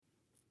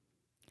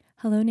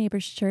Hello,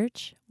 Neighbors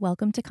Church.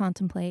 Welcome to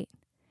Contemplate.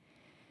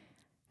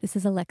 This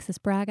is Alexis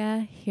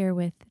Braga here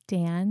with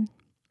Dan.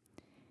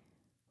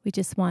 We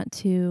just want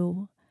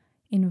to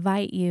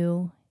invite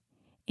you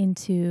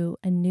into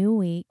a new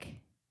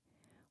week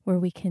where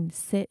we can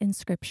sit in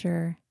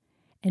Scripture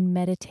and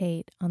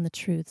meditate on the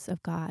truths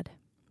of God.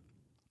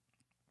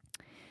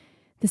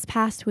 This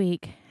past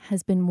week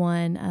has been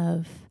one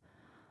of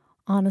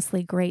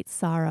honestly great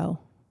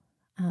sorrow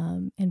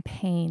and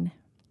pain.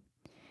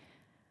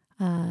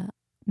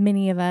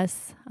 Many of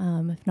us,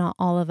 if not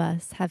all of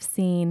us, have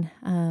seen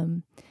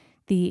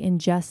the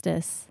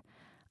injustice,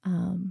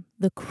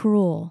 the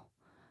cruel,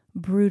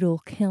 brutal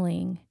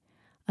killing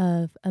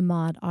of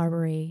Ahmaud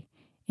Arbery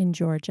in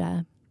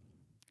Georgia.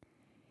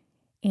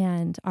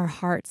 And our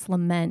hearts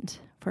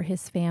lament for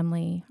his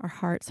family, our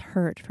hearts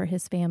hurt for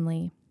his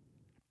family.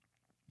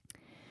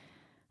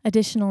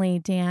 Additionally,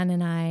 Dan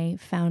and I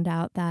found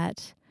out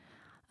that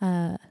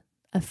a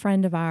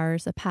friend of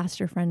ours, a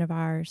pastor friend of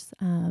ours,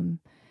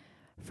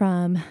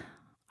 from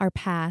our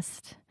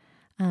past,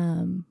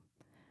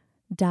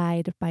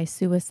 died by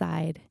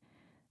suicide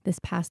this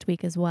past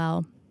week as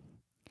well.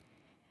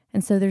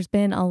 And so there's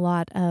been a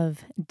lot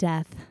of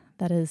death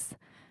that has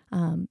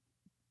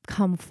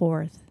come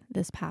forth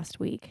this past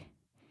week.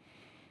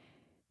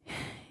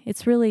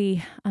 It's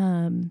really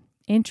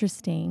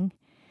interesting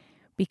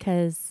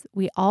because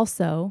we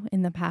also,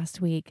 in the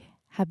past week,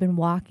 have been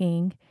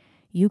walking,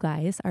 you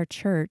guys, our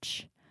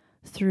church,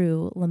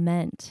 through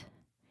lament.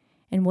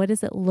 And what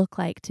does it look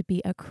like to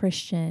be a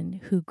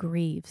Christian who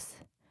grieves,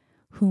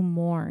 who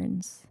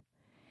mourns?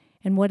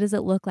 And what does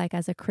it look like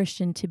as a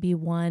Christian to be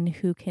one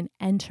who can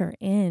enter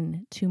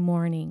into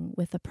mourning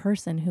with a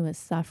person who is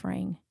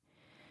suffering,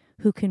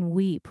 who can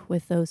weep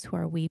with those who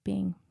are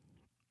weeping?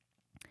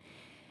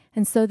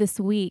 And so this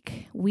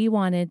week, we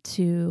wanted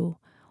to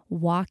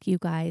walk you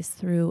guys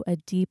through a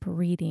deep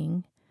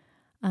reading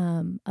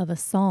of a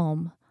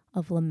psalm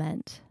of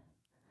lament,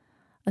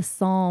 a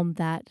psalm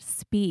that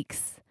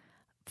speaks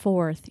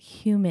forth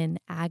human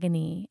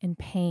agony and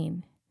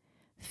pain,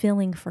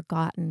 feeling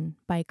forgotten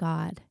by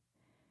God,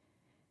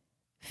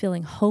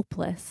 feeling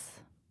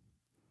hopeless,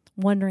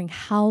 wondering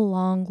how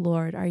long,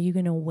 Lord, are you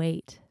going to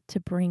wait to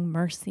bring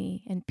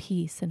mercy and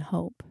peace and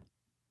hope?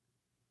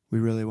 We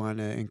really want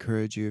to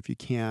encourage you, if you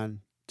can,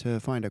 to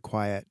find a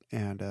quiet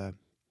and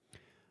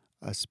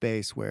a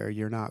space where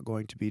you're not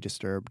going to be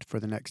disturbed for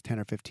the next 10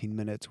 or 15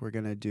 minutes. We're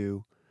going to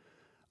do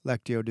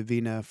Lectio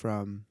Divina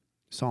from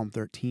Psalm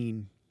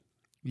 13.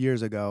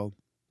 Years ago,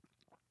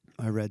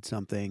 I read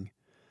something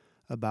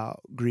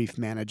about grief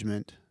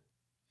management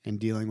and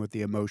dealing with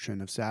the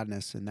emotion of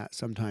sadness, and that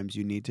sometimes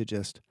you need to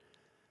just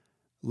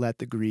let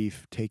the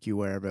grief take you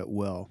wherever it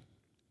will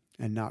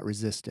and not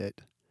resist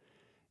it.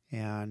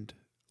 And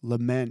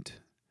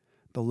lament,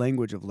 the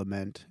language of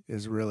lament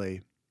is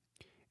really,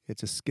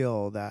 it's a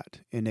skill that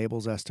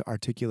enables us to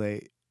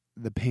articulate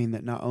the pain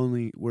that not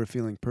only we're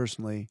feeling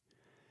personally,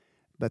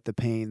 but the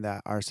pain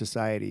that our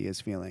society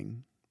is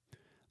feeling.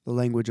 The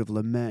language of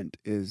lament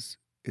it's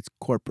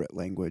corporate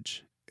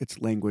language. It's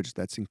language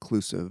that's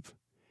inclusive.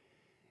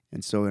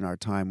 And so in our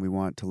time, we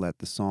want to let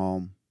the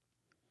psalm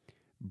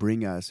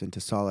bring us into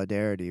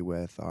solidarity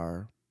with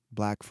our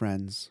Black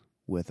friends,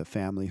 with a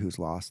family who's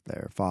lost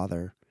their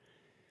father.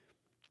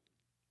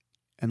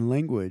 And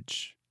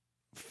language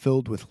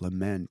filled with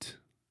lament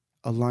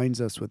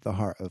aligns us with the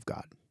heart of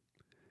God.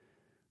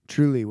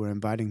 Truly, we're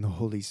inviting the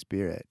Holy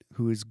Spirit,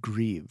 who is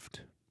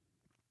grieved,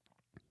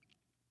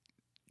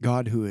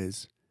 God who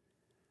is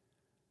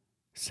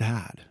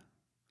sad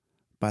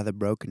by the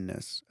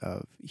brokenness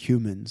of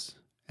humans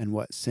and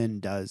what sin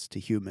does to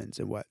humans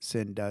and what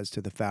sin does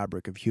to the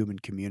fabric of human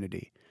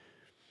community.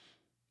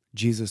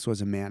 Jesus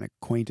was a man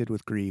acquainted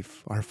with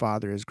grief. Our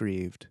Father is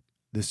grieved.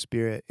 The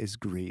Spirit is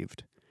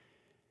grieved.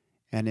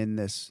 And in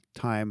this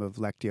time of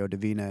Lectio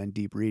Divina and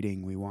deep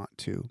reading, we want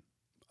to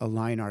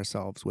align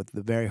ourselves with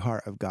the very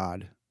heart of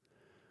God,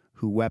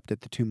 who wept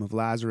at the tomb of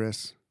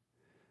Lazarus,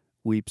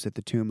 weeps at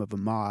the tomb of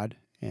Ahmaud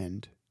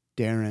and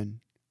Darren,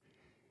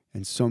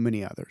 and so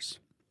many others.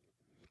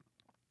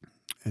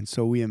 And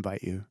so we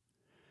invite you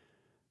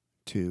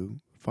to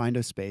find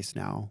a space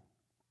now.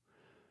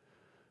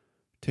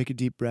 Take a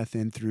deep breath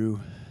in through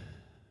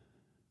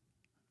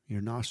your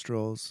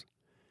nostrils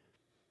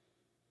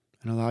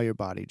and allow your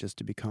body just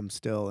to become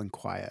still and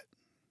quiet.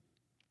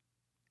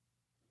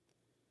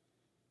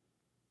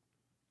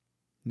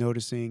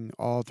 Noticing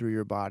all through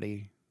your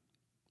body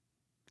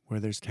where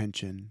there's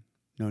tension,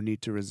 no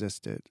need to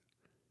resist it.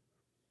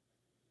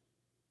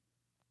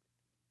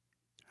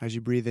 As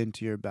you breathe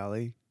into your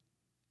belly,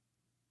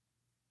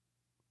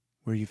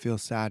 where you feel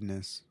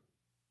sadness,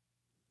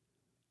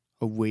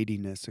 a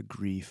weightiness, a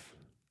grief,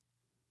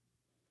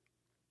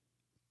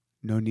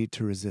 no need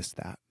to resist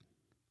that.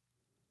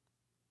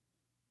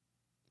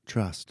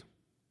 Trust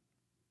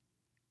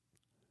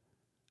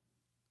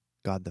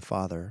God the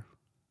Father,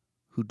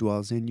 who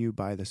dwells in you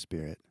by the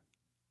Spirit,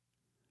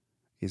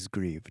 is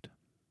grieved.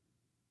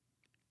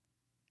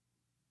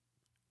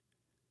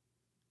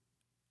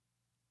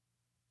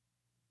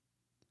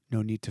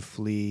 No need to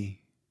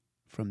flee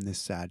from this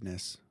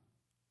sadness.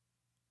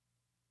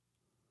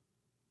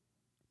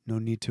 No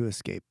need to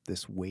escape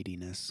this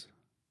weightiness.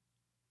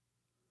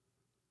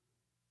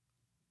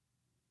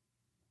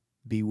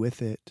 Be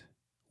with it,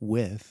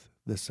 with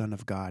the Son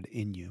of God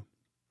in you.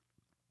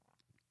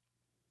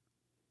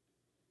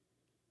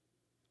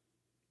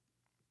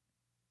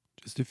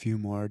 Just a few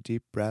more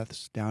deep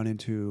breaths down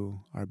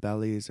into our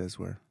bellies as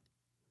we're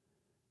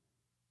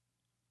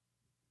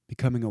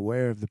becoming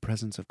aware of the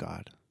presence of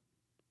God.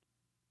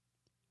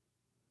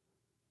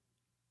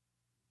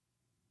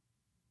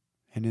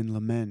 And in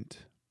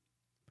lament,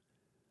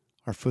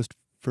 our first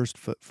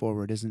foot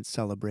forward isn't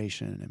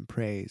celebration and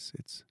praise.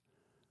 It's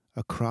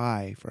a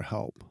cry for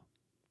help.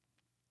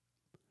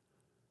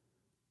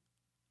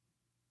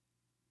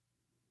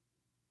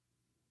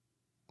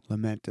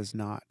 Lament does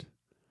not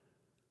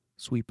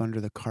sweep under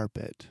the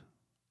carpet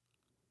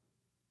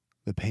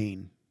the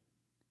pain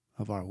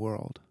of our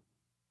world,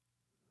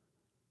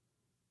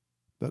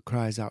 but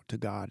cries out to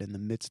God in the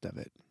midst of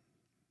it,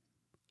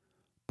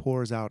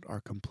 pours out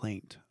our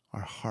complaint,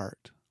 our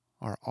heart,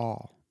 our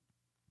all.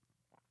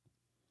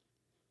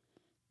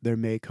 There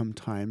may come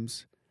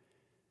times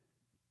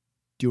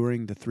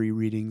during the 3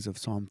 readings of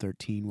Psalm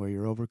 13 where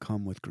you're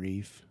overcome with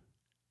grief,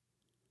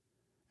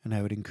 and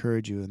I would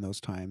encourage you in those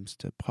times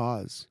to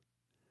pause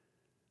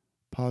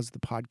the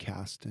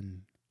podcast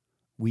and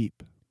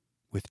weep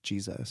with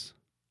Jesus.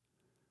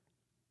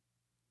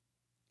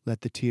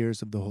 Let the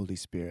tears of the Holy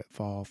Spirit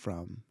fall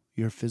from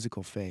your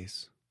physical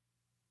face,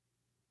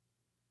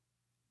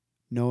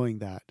 knowing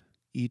that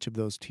each of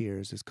those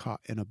tears is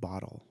caught in a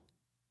bottle,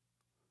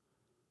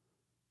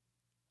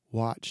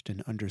 watched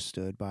and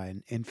understood by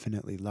an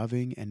infinitely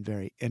loving and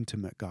very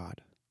intimate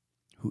God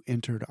who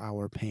entered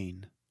our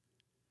pain.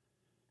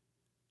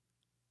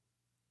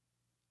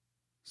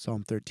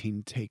 Psalm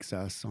 13 takes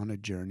us on a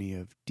journey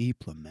of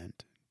deep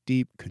lament,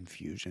 deep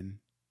confusion,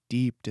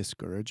 deep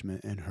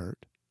discouragement and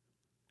hurt.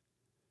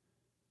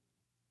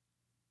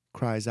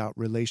 Cries out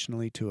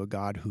relationally to a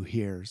God who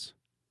hears,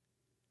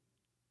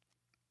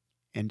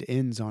 and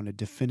ends on a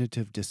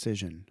definitive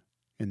decision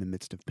in the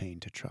midst of pain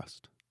to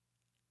trust.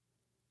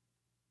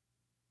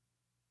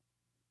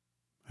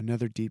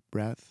 Another deep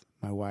breath.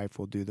 My wife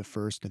will do the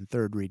first and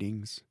third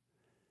readings.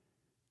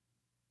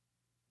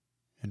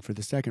 And for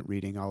the second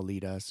reading, I'll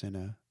lead us in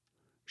a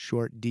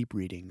short, deep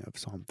reading of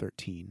Psalm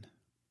 13,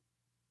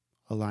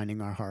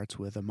 aligning our hearts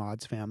with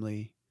Ahmad's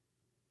family,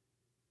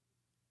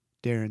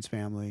 Darren's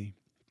family,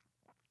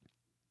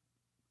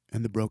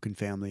 and the broken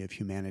family of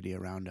humanity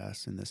around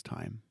us in this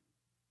time.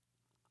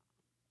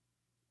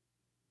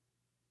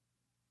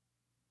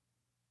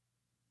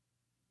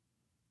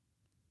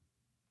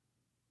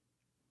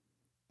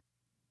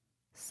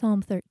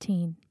 Psalm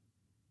 13.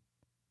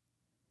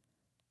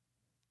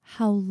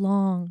 How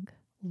long,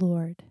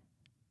 Lord,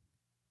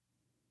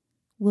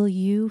 will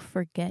you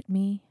forget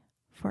me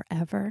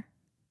forever?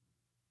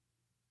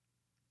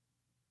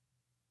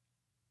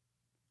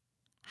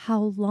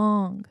 How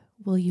long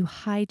will you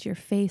hide your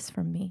face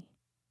from me?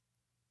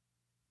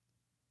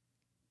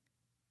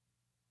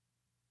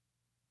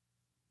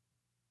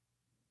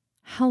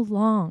 How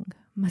long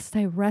must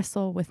I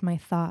wrestle with my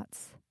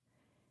thoughts,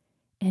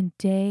 and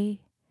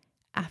day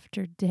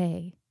after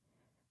day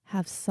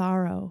have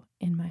sorrow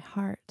in my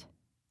heart?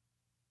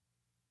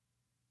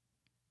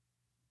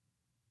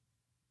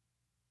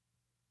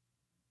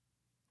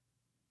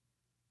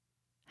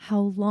 How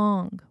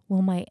long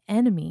will my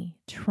enemy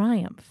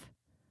triumph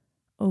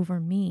over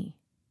me?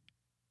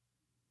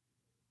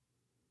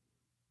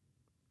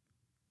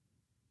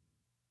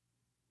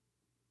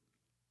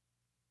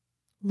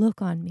 Look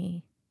on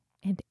me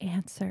and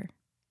answer.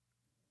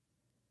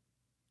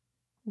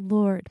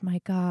 Lord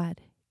my God,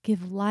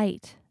 give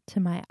light to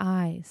my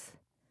eyes,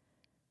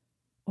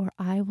 or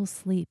I will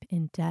sleep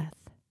in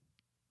death.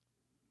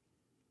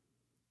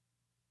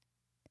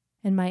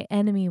 And my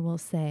enemy will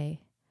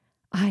say,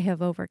 I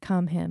have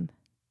overcome him,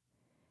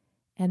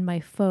 and my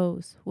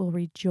foes will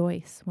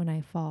rejoice when I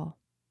fall.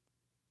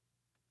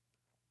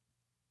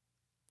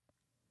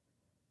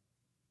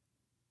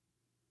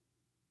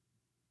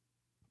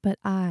 But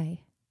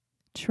I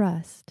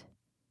trust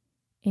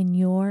in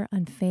your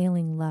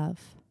unfailing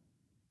love.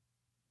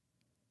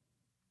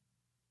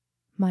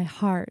 My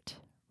heart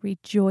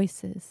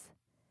rejoices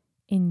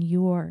in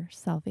your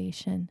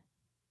salvation.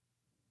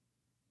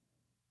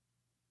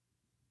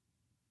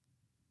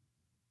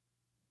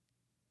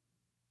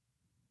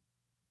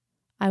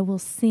 I will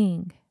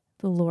sing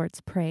the Lord's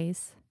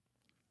praise,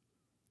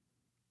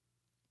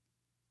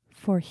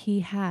 for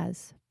he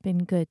has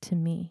been good to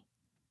me.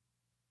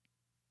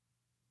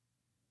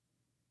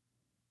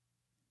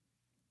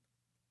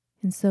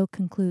 And so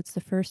concludes the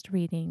first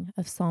reading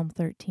of Psalm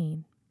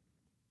 13.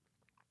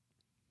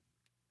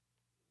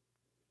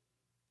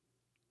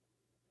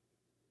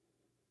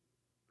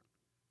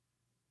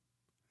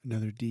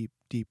 Another deep,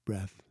 deep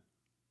breath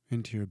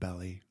into your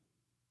belly.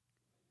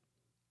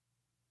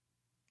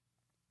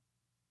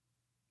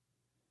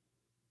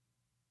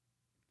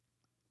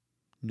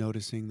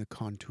 Noticing the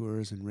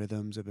contours and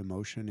rhythms of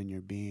emotion in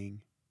your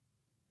being.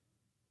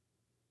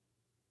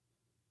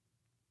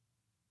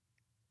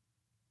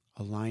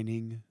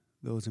 aligning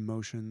those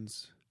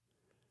emotions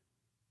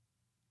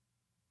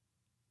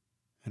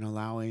and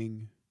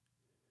allowing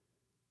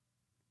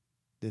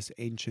this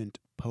ancient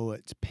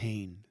poet's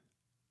pain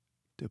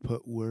to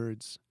put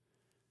words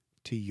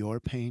to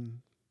your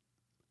pain,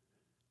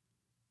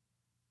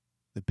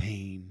 the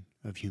pain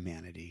of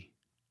humanity,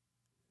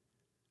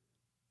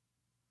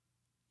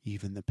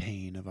 even the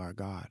pain of our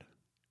God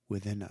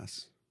within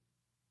us.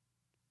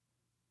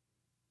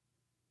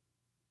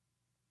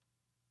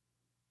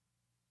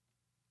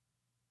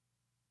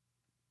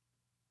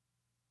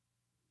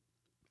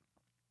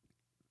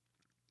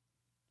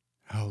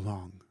 How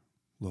long,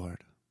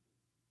 Lord?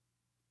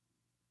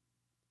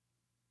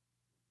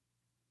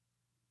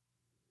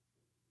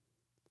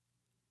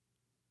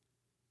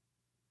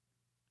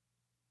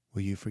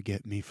 Will you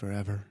forget me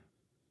forever?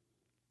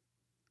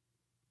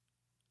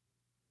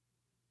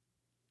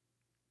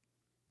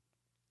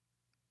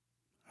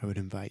 I would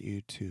invite you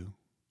to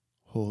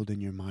hold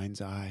in your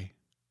mind's eye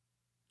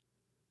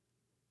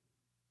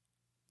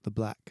the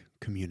Black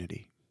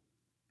community,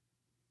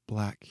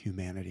 Black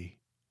humanity,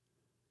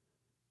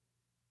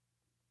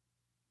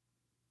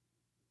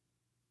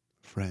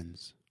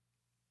 friends,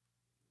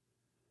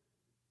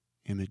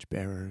 image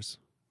bearers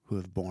who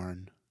have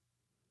borne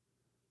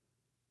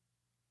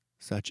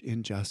such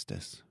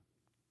injustice.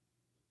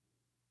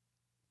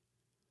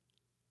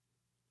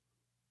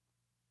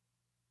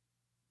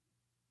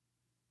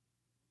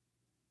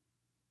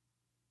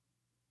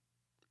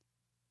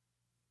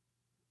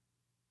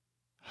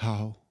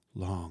 How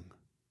long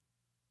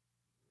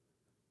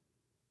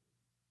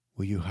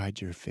will you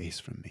hide your face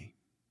from me?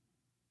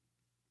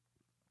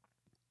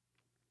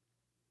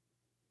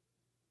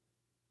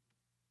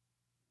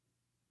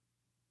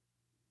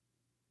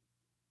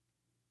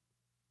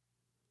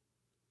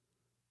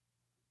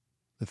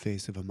 The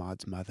face of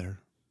Ahmad's mother,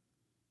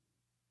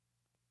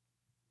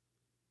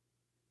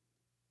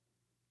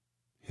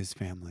 his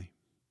family,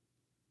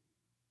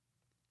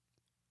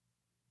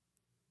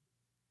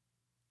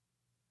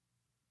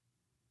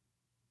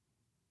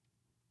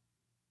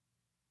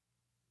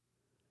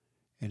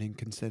 and in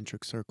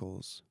concentric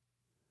circles,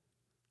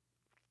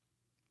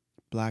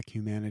 Black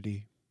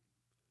humanity,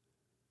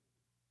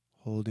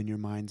 hold in your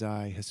mind's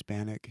eye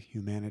Hispanic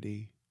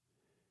humanity,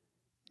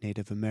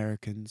 Native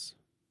Americans,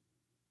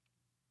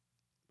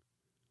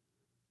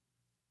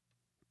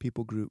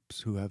 people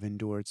groups who have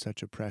endured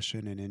such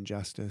oppression and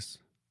injustice.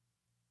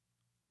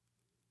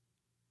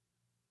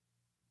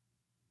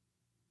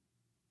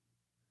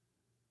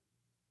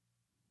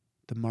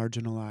 The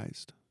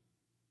marginalized,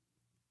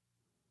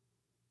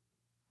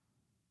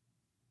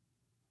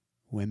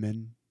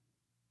 women,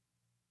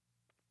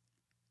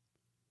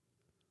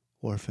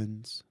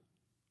 orphans,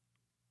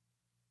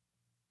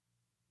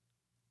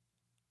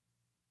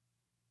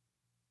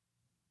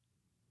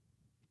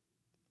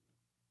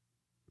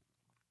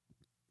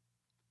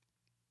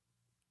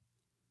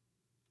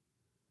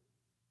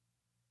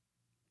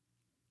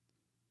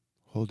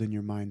 hold in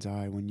your mind's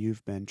eye when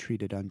you've been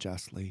treated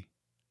unjustly.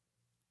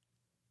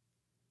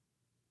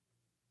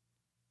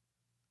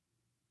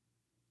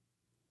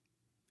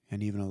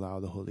 And even allow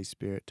the Holy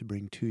Spirit to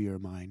bring to your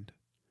mind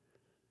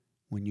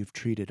when you've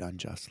treated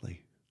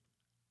unjustly.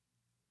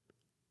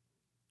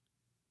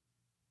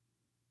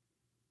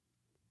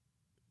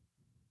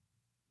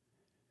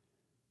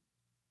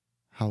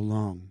 How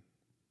long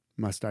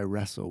must I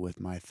wrestle with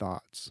my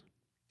thoughts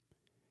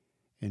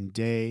and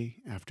day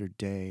after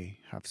day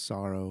have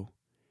sorrow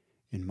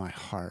in my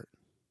heart?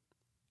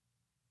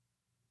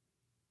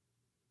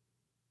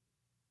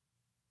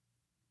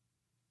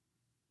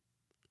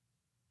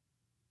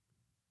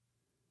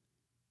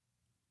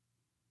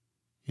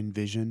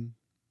 Envision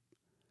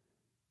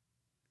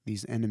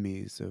these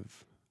enemies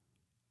of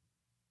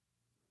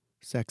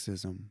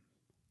sexism,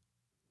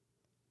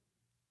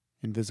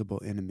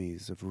 invisible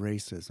enemies of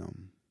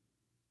racism,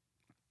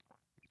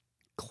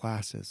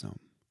 classism,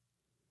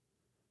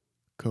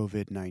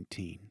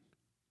 COVID-19,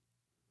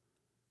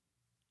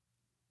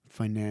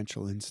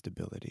 financial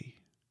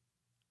instability,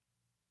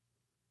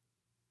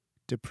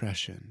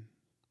 depression,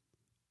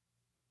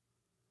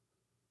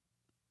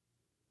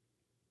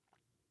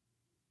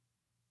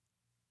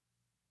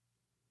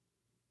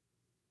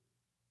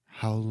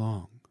 how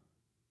long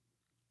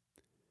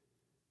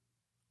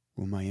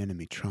will my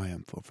enemy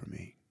triumph over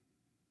me?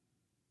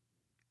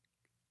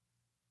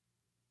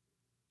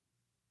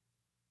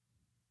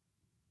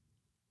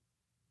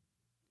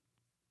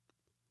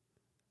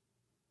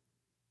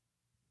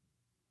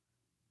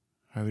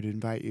 I would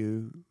invite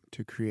you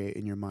to create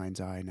in your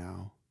mind's eye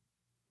now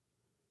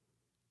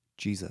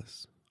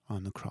Jesus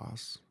on the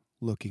cross,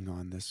 looking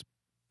on this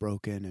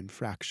broken and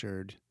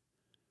fractured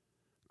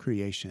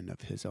creation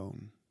of his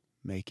own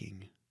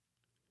making.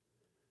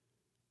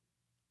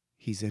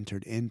 He's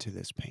entered into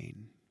this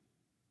pain.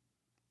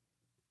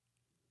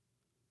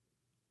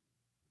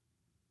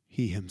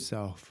 He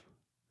himself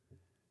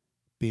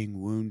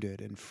being wounded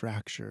and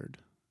fractured,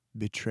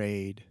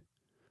 betrayed,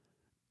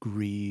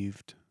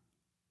 grieved,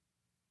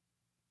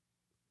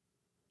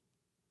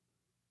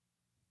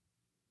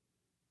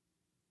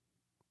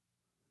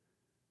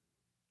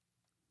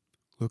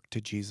 Look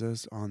to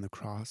Jesus on the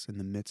cross in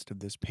the midst of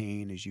this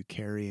pain as you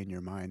carry in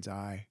your mind's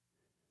eye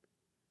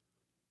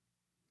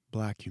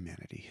Black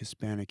humanity,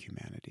 Hispanic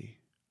humanity,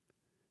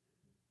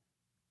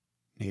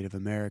 Native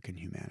American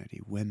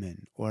humanity,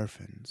 women,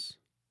 orphans.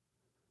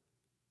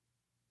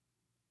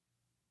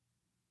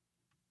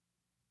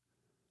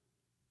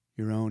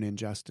 Your own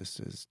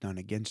injustices done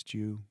against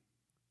you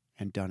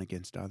and done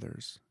against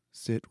others.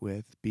 Sit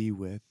with, be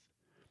with,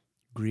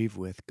 grieve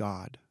with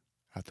God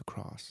at the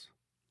cross.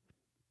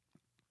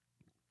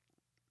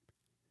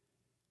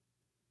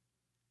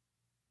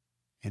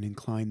 And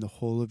incline the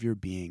whole of your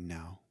being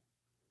now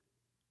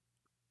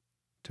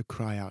to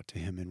cry out to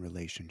him in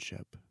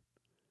relationship.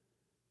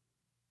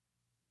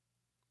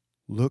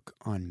 Look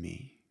on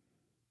me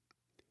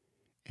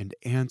and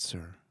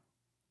answer,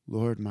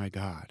 Lord my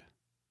God.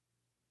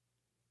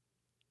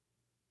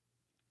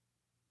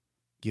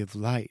 Give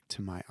light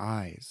to my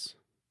eyes,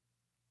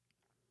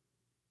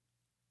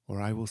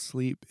 or I will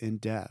sleep in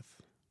death.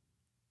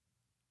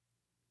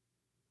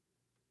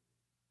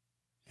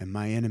 And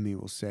my enemy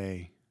will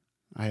say,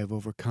 I have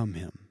overcome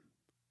him.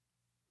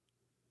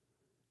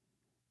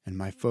 And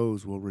my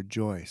foes will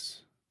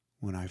rejoice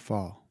when I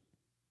fall.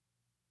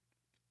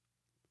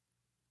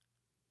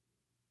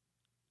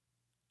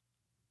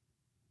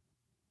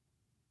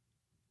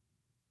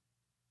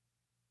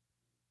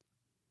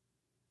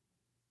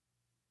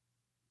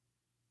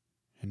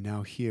 And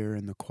now here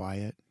in the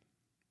quiet,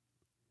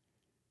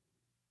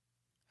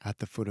 at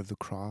the foot of the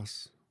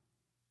cross,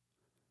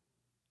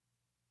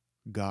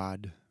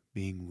 God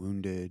being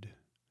wounded,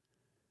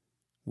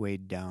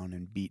 weighed down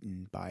and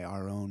beaten by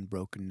our own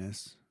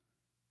brokenness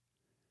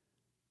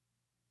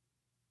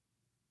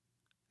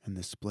and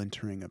the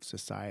splintering of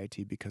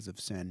society because of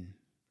sin.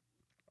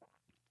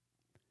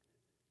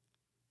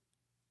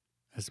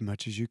 As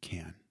much as you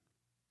can,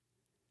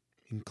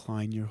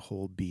 incline your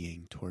whole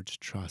being towards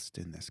trust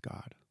in this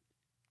God.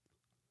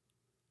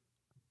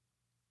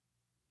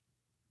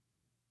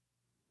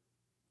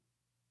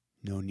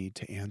 No need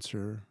to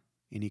answer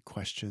any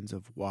questions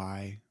of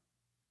why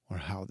or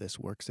how this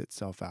works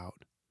itself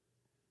out.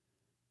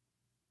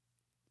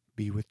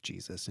 Be with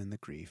Jesus in the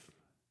grief,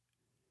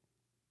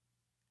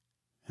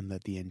 and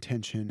let the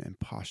intention and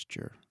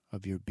posture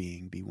of your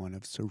being be one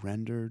of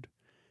surrendered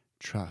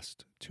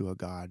trust to a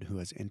God who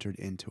has entered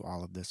into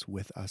all of this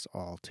with us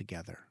all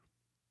together.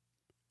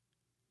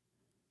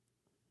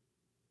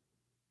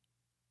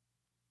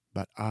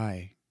 But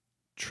I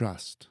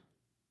trust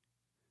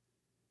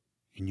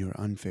in your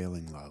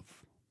unfailing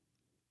love.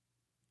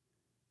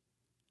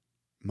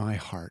 My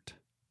heart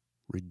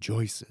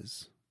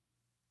rejoices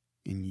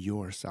in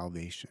your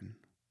salvation.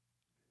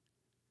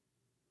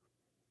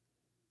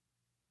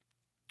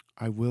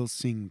 I will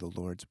sing the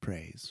Lord's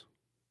praise,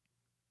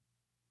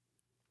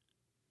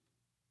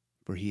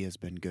 for he has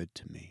been good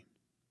to me.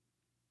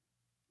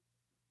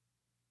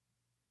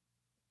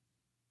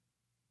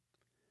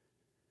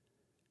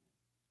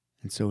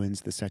 And so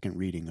ends the second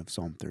reading of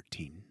Psalm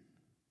 13.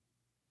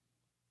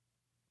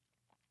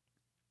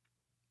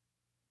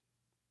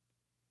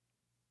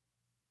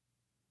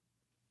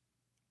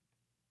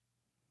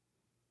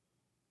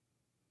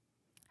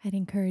 I'd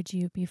encourage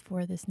you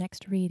before this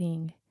next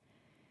reading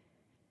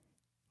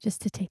just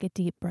to take a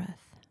deep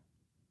breath.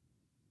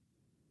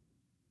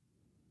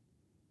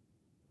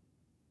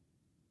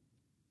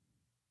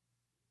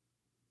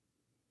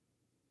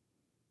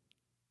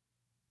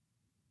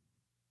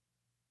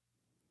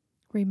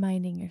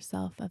 Reminding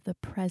yourself of the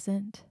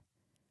present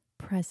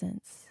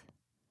presence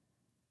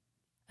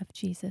of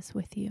Jesus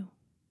with you.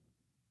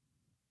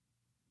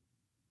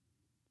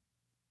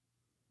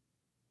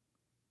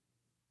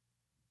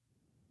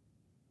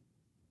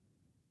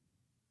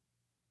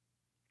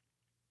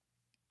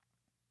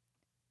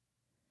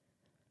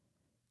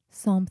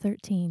 Psalm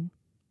 13.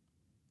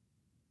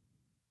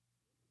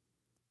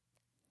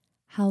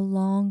 How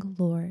long,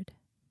 Lord,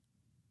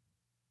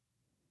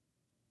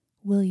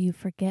 will you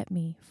forget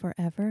me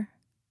forever?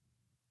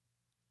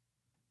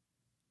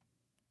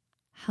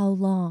 How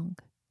long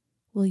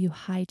will you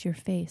hide your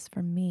face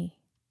from me?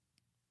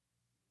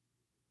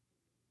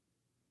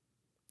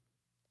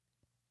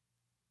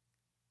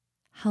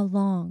 How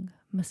long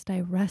must I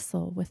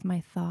wrestle with my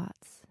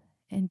thoughts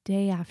and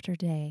day after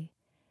day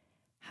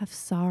have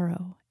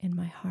sorrow in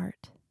my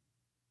heart?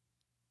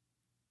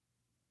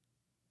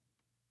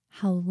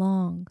 How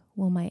long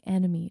will my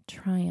enemy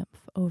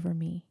triumph over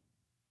me?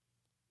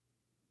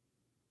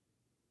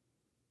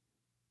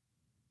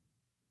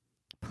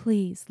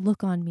 Please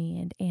look on me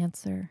and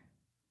answer.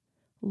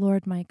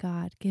 Lord my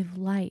God, give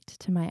light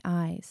to my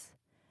eyes,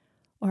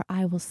 or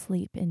I will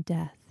sleep in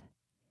death.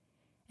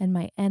 And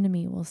my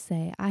enemy will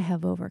say, I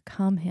have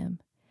overcome him,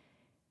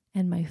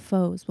 and my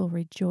foes will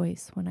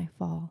rejoice when I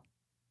fall.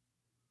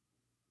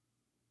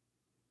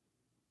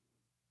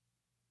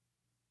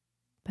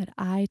 But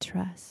I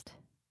trust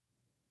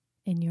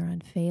in your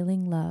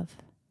unfailing love.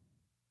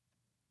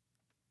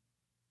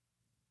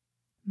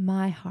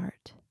 My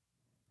heart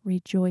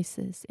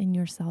rejoices in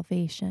your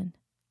salvation.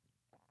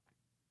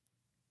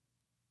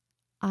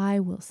 I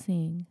will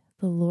sing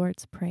the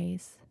Lord's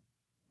praise,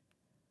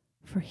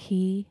 for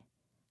he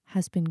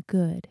has been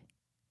good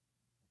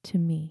to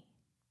me.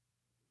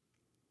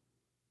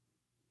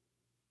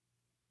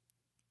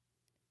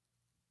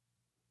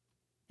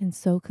 And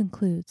so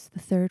concludes the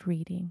third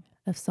reading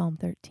of Psalm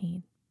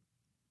 13.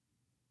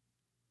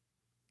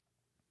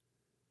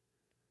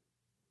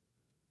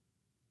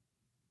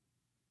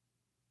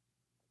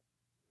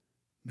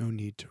 No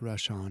need to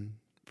rush on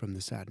from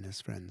the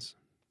sadness, friends.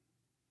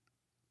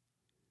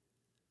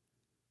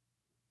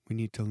 We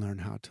need to learn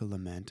how to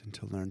lament, and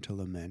to learn to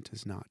lament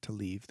is not to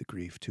leave the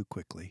grief too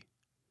quickly,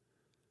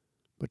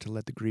 but to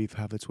let the grief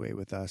have its way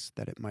with us,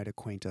 that it might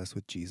acquaint us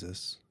with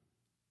Jesus,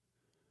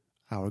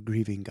 our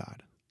grieving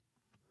God,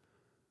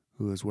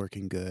 who is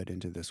working good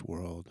into this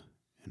world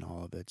in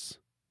all of its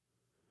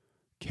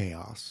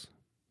chaos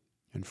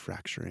and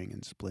fracturing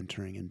and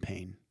splintering and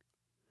pain,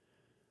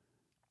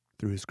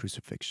 through his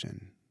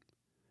crucifixion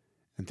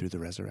and through the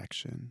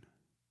resurrection.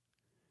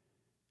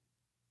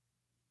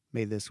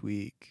 May this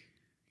week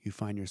you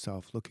find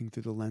yourself looking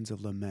through the lens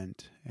of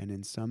lament, and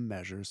in some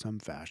measure, some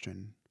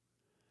fashion,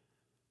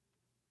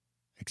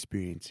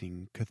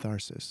 experiencing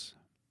catharsis,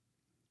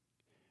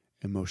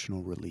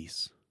 emotional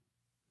release,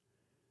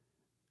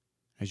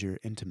 as you're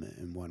intimate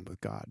and one with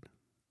God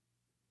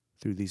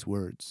through these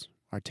words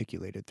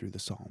articulated through the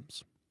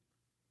Psalms.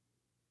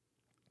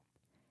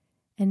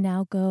 And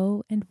now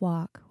go and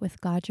walk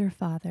with God your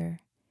Father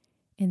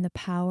in the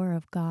power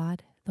of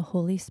God the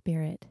Holy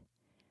Spirit,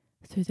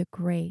 through the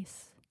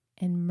grace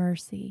and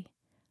mercy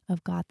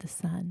of God the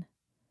Son,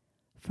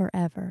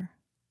 forever.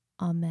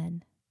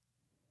 Amen.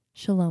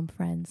 Shalom,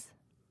 friends.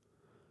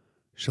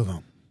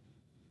 Shalom.